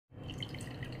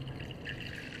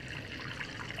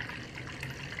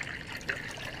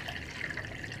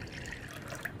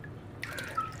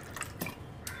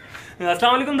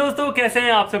अस्सलाम वालेकुम दोस्तों, कैसे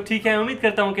हैं आप सब? ठीक है, उम्मीद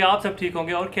करता हूं कि आप सब ठीक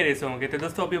होंगे और खैरियत से होंगे। तो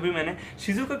दोस्तों अभी मैंने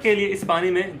शिजुका के लिए इस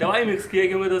पानी में दवाई मिक्स की है,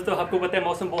 क्योंकि दोस्तों आपको पता है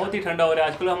मौसम बहुत ही ठंडा हो रहा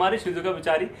है आजकल। हमारी शिजुका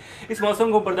बेचारी इस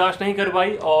मौसम को बर्दाश्त नहीं कर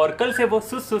पाई और कल से वो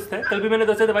सुस्त है। कल भी मैंने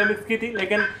दोस्तों दवाई मिक्स की थी,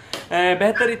 लेकिन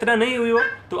बेहतर इतना नहीं हुई वो,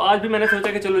 तो आज भी मैंने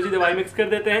सोचा कि चलो जी दवाई मिक्स कर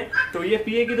देते हैं। तो ये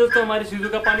पिएगी दोस्तों हमारी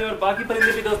शिजुका पानी, और बाकी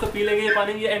परिंदे भी दोस्तों पी लेंगे ये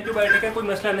पानी। ये एंटीबायोटिक है, कोई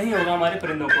मसला नहीं होगा हमारे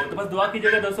परिंदों को। तो बस दुआ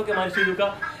कीजिएगा दोस्तों कि हमारी शिजुका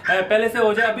पहले से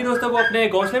हो जाए। अभी दोस्तों वो अपने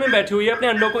घोंसले में बैठी हुई है, अपने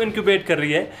अंडों को इंक्यूबेट कर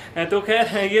रही है। तो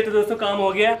खैर ये तो दोस्तों काम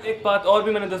हो गया। एक बात और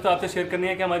भी मैंने दोस्तों आपसे शेयर करनी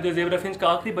है कि हमारे जो ज़ेबरा फिंच का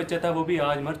आखिरी बच्चा था वो भी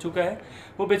आज मर चुका है।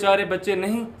 वो बेचारे बच्चे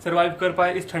नहीं सर्वाइव कर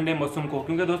पाए इस ठंडे मौसम को,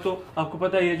 क्योंकि दोस्तों आपको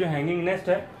पता है ये जो हैंगिंग नेस्ट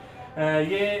है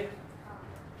ये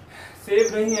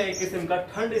सेफ नहीं है एक किस्म का,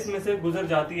 ठंड इसमें से गुजर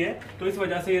जाती है। तो इस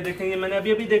वजह से ये देखेंगे, मैंने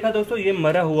अभी देखा दोस्तों ये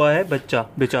मरा हुआ है बच्चा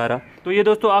बेचारा। तो ये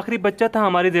दोस्तों आखिरी बच्चा था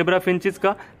हमारी ज़ेबरा फिंचेस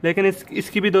का, लेकिन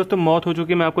इसकी भी दोस्तों मौत हो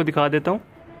चुकी है। मैं आपको दिखा देता हूँ,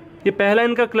 ये पहला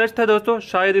इनका क्लच था दोस्तों,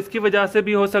 शायद इसकी वजह से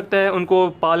भी हो सकता है उनको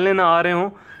पालने ना आ रहे हों।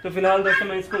 तो फिलहाल दोस्तों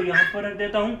मैं इसको यहाँ पर रख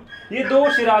देता हूँ। ये दो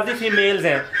शिराजी फीमेल्स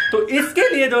हैं, तो इसके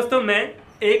लिए दोस्तों मैं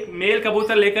एक मेल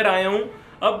कबूतर लेकर आया हूँ।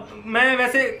 अब मैं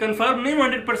वैसे कंफर्म नहीं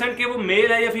 100% कि वो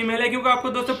मेल है या फीमेल है, क्योंकि आपको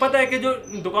दोस्तों पता है कि जो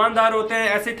दुकानदार होते हैं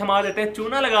ऐसे थमा देते हैं,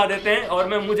 चूना लगा देते हैं,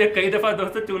 और मुझे कई दफ़ा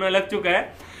दोस्तों चूना लग चुका है।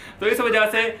 तो इस वजह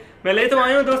से मैं ले तो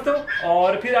आया हूँ दोस्तों,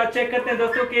 और फिर आज चेक करते हैं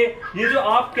दोस्तों कि ये जो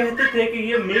आप कहते थे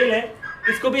कि ये मेल है,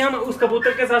 इसको भी हम उस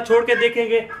कबूतर के साथ छोड़ के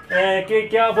देखेंगे कि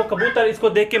क्या वो कबूतर इसको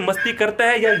देख के मस्ती करता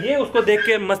है या ये उसको देख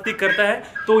के मस्ती करता है।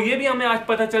 तो ये भी हमें आज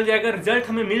पता चल जाएगा, रिजल्ट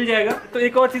हमें मिल जाएगा। तो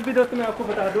एक और चीज़ भी दोस्तों मैं आपको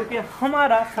बता दूं कि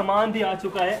हमारा सामान भी आ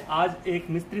चुका है। आज एक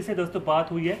मिस्त्री से दोस्तों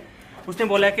बात हुई है, उसने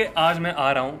बोला है कि आज मैं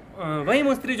आ रहा हूँ। वही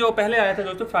मिस्त्री जो पहले आया था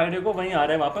दोस्तों फ्राइडे को, वहीं आ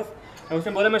रहा है वापस।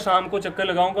 उसने बोला मैं शाम को चक्कर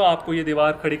लगाऊंगा, आपको ये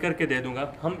दीवार खड़ी करके दे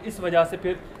दूंगा। हम इस वजह से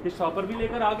फिर ये शॉपर भी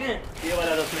लेकर आ गए हैं। ये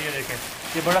वाला दोस्तों ये देखें,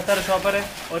 ये बड़ा सारा शॉपर है,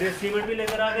 और ये सीमेंट भी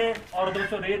लेकर आ गए हैं, और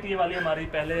दोस्तों रेत ये वाली हमारी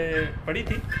पहले पड़ी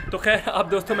थी। तो खैर अब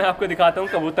दोस्तों मैं आपको दिखाता हूँ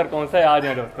कबूतर कौन सा है आज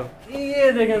है दोस्तों।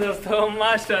 ये देखें दोस्तों,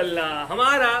 माशाल्लाह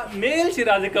हमारा मेल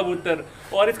शिराजी कबूतर।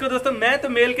 और इसको दोस्तों मैं तो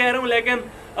मेल कह रहा हूँ, लेकिन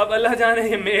अब अल्लाह जाने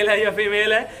ये मेल है या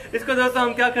फीमेल है। इसको दोस्तों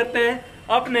हम क्या करते हैं,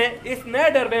 अपने इस नए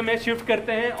डरबे में शिफ्ट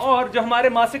करते हैं, और जो हमारे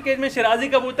मास्टर केज में शिराजी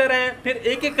कबूतर हैं, फिर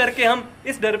एक एक करके हम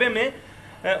इस डरबे में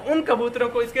उन कबूतरों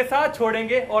को इसके साथ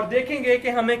छोड़ेंगे और देखेंगे कि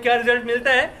हमें क्या रिजल्ट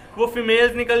मिलता है। वो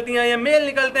फीमेल्स निकलती हैं या मेल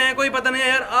निकलते हैं, कोई पता नहीं है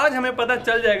यार, आज हमें पता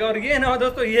चल जाएगा। और ये ना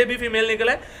दोस्तों ये भी फीमेल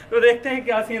निकला है, तो देखते हैं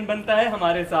क्या सीन बनता है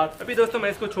हमारे साथ। अभी दोस्तों मैं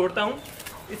इसको छोड़ता हूँ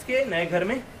इसके नए घर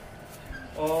में।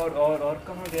 और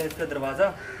कहाँ गया इसका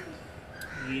दरवाज़ा?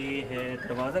 ये है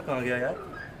दरवाज़ा, कहाँ गया यार?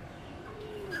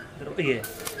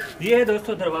 ये है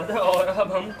दोस्तों दरवाज़ा, और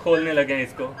अब हम खोलने लगे हैं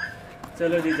इसको।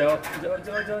 चलो जी जाओ जाओ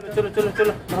जाओ जाओ, चलो चलो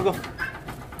चलो भागो।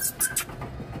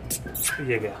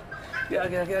 ये गया।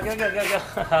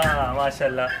 हाँ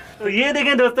माशाल्लाह। तो ये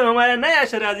देखें दोस्तों हमारा नया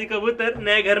शिराजी कबूतर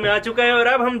नए घर में आ चुका है, और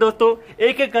अब हम दोस्तों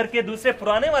एक एक करके दूसरे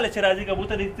पुराने वाले शिराजी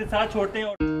कबूतर इसके साथ छोड़ते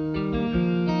हैं।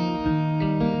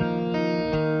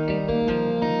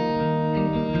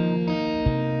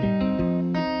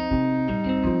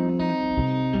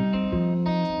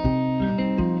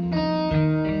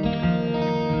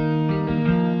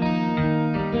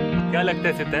 क्या लगता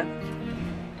है सिद्धार्थ?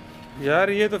 यार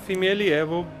ये तो फीमेल ही है,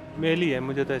 वो मेल ही है,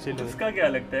 मुझे तो ऐसे लगता है। उसका क्या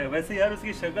लगता है? वैसे यार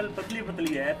उसकी शक्ल पतली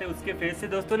पतली है, तो उसके फेस से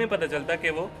दोस्तों नहीं पता चलता कि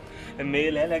वो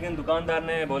मेल है, लेकिन दुकानदार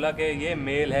ने बोला कि ये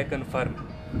मेल है कंफर्म।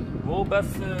 वो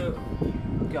बस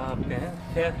क्या कहते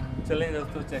हैं। खैर चलें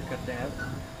दोस्तों चेक करते हैं।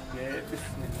 ये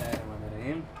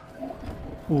बिस्मिल्लाहिर्रहमानिर्रहीम।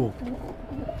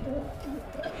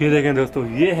 ये देखें दोस्तों,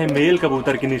 ये है मेल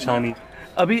कबूतर की निशानी।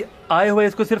 अभी आए हुए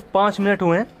इसको सिर्फ 5 मिनट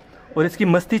हुए हैं, और इसकी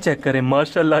मस्ती चेक करें।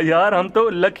 माशाल्लाह यार हम तो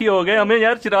लकी हो गए, हमें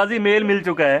यार शिराजी मेल मिल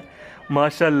चुका है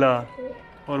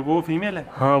माशाल्लाह। और वो फीमेल है?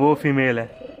 हाँ वो फीमेल है।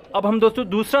 अब हम दोस्तों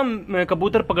दूसरा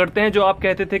कबूतर पकड़ते हैं जो आप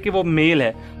कहते थे कि वो मेल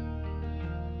है।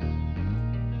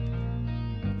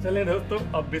 चलें दोस्तों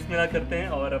अब बिस्मिल्लाह करते हैं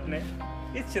और अपने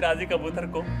इस शिराजी कबूतर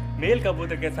को मेल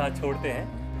कबूतर के साथ छोड़ते हैं।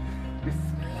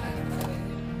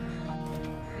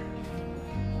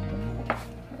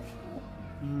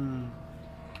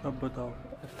 अब बताओ।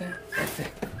 ऐसे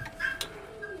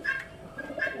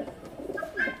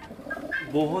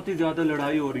बहुत ही ज्यादा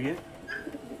लड़ाई हो रही है,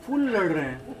 फुल लड़ रहे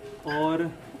हैं, और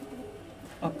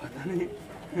अब पता नहीं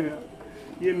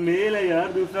ये मेल है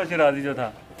यार, दूसरा शिराजी जो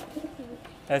था,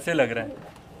 ऐसे लग रहा है।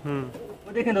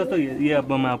 तो देखें दोस्तों ये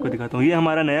अब मैं आपको दिखाता हूँ। ये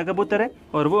हमारा नया कबूतर है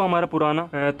और वो हमारा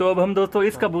पुराना। तो अब हम दोस्तों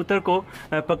इस कबूतर को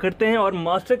पकड़ते हैं और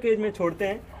मास्टर केज में छोड़ते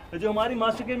हैं। जो हमारी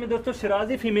मास्टर केज में दोस्तों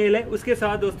शिराजी फीमेल है, उसके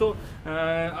साथ दोस्तों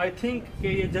आई थिंक कि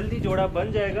ये जल्दी जोड़ा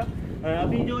बन जाएगा।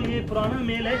 अभी जो ये पुराना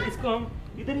मेल है इसको हम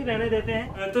इधर ही रहने देते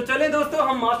हैं। तो चले दोस्तों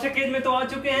हम मास्टर केज में तो आ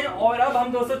चुके हैं और अब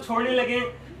हम दोस्तों छोड़ने लगे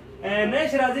नए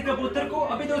शिराजी कबूतर को।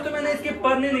 अभी दोस्तों मैंने इसके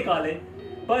पर नहीं निकाले,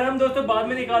 पर हम दोस्तों बाद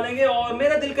में निकालेंगे। और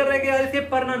मेरा दिल कर रहा है कि यार इसके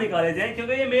पर ना निकाले जाएं,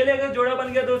 क्योंकि ये मेले अगर जोड़ा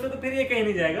बन गया दोस्तों तो फिर ये कहीं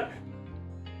नहीं जाएगा।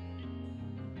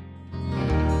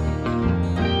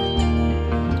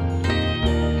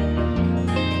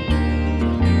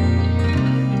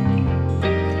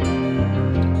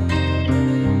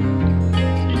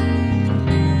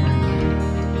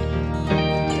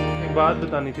 बात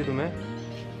बतानी थी तुम्हें,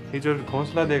 ये जो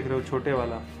घोंसला देख रहे हो छोटे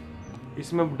वाला,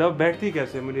 इसमें डब बैठती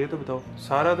कैसे, मुझे ये तो बताओ।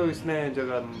 सारा तो इसने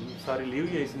जगह सारी ली हुई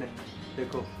है इसने,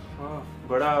 देखो। हाँ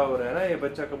बड़ा हो रहा है ना ये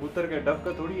बच्चा कबूतर के, डब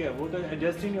का थोड़ी है, वो तो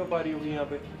एडजस्ट ही नहीं हो पा रही होगी यहाँ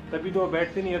पे, तभी तो वो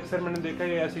बैठती नहीं। अक्सर मैंने देखा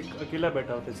ये ऐसे अकेला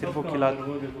बैठा होता है, सिर्फ वो खिला,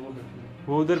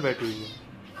 वो उधर बैठी हुई है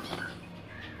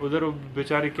उधर। वो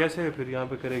बेचारी कैसे फिर यहाँ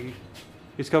पे करेगी,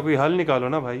 इसका कोई हल निकालो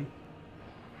ना भाई।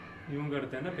 यूं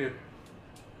करते हैं ना फिर,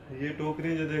 ये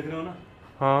टोकरी जो देख रहे हो ना,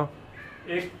 हाँ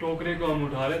एक टोकरी को हम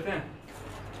उठा लेते हैं।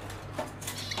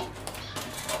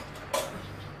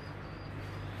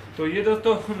 तो ये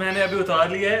दोस्तों मैंने अभी उतार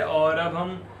लिया है, और अब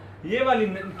हम ये वाली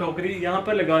टोकरी यहाँ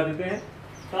पर लगा देते हैं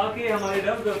ताकि हमारे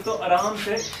डब दोस्तों आराम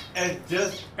से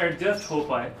एडजस्ट हो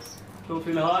पाए। तो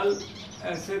फिलहाल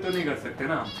ऐसे तो नहीं कर सकते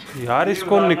ना यार,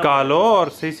 इसको निकालो और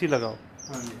सही सी लगाओ।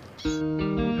 हाँ जी।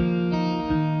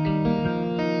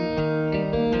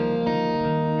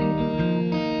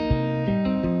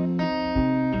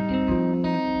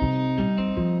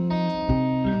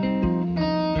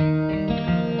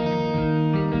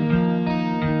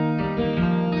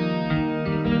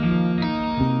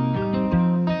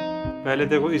 पहले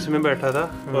देखो इसमें बैठा था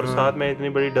और साथ में इतनी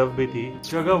बड़ी डब भी थी,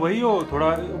 जगह वही हो, थोड़ा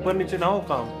ऊपर नीचे ना हो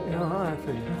काम। हाँ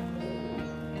ऐसे ही।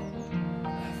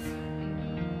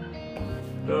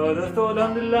 तो दोस्तों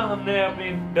अल्हम्दुलिल्लाह हमने अपनी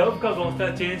डब का घोंसला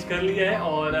चेंज कर लिया है,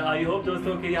 और आई होप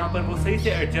दोस्तों कि यहाँ पर वो सही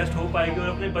से एडजस्ट हो पाएगी और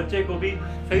अपने बच्चे को भी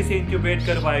सही से इंक्यूबेट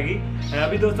कर पाएगी।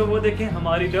 अभी दोस्तों वो देखें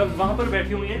हमारी डब वहाँ पर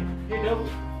बैठी हुई है। ये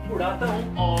डब उड़ाता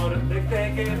हूँ और देखते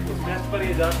हैं कि उस नेस्ट पर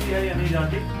ये जाती है या नहीं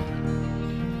जाती।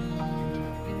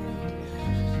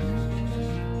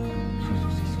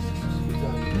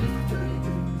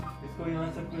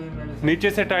 नीचे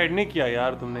से टाइट नहीं किया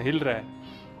यार तुमने, हिल रहा है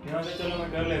यहाँ से। चलो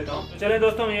मैं कर लेता हूँ। चले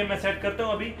दोस्तों ये मैं सेट करता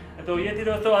हूँ अभी। तो ये थी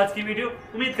दोस्तों आज की वीडियो।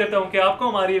 उम्मीद करता हूँ कि आपको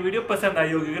हमारी ये वीडियो पसंद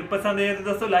आई होगी। अगर पसंद आई तो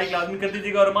दोस्तों लाइक लाजमी कर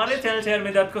दीजिएगा, और हमारे चैनल शेयर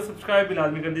में जाकर सब्सक्राइब भी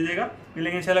लाजमी कर दीजिएगा।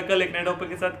 मिलेंगे इंशाल्लाह कल एक नए टॉपिक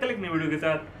के साथ, कल एक नई वीडियो के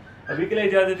साथ। अभी के लिए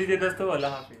इजाजत दीजिए दोस्तों,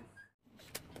 अल्लाह हाफिज़।